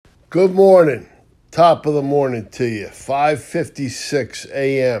Good morning. Top of the morning to you. 5:56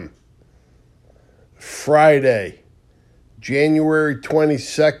 a.m. Friday, January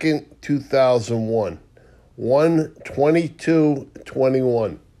 22nd, 2001.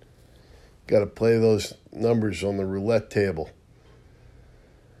 1:22:21. Got to play those numbers on the roulette table.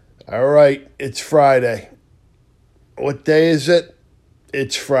 All right, it's Friday. What day is it?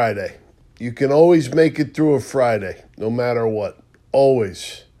 It's Friday. You can always make it through a Friday, no matter what.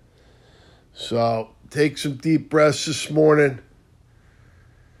 Always. So take some deep breaths this morning.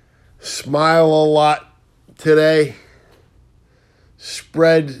 Smile a lot today.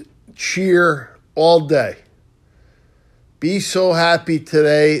 Spread cheer all day. Be so happy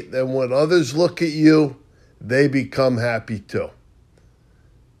today that when others look at you, they become happy too.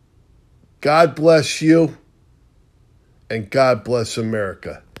 God bless you, and God bless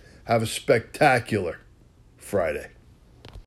America. Have a spectacular Friday.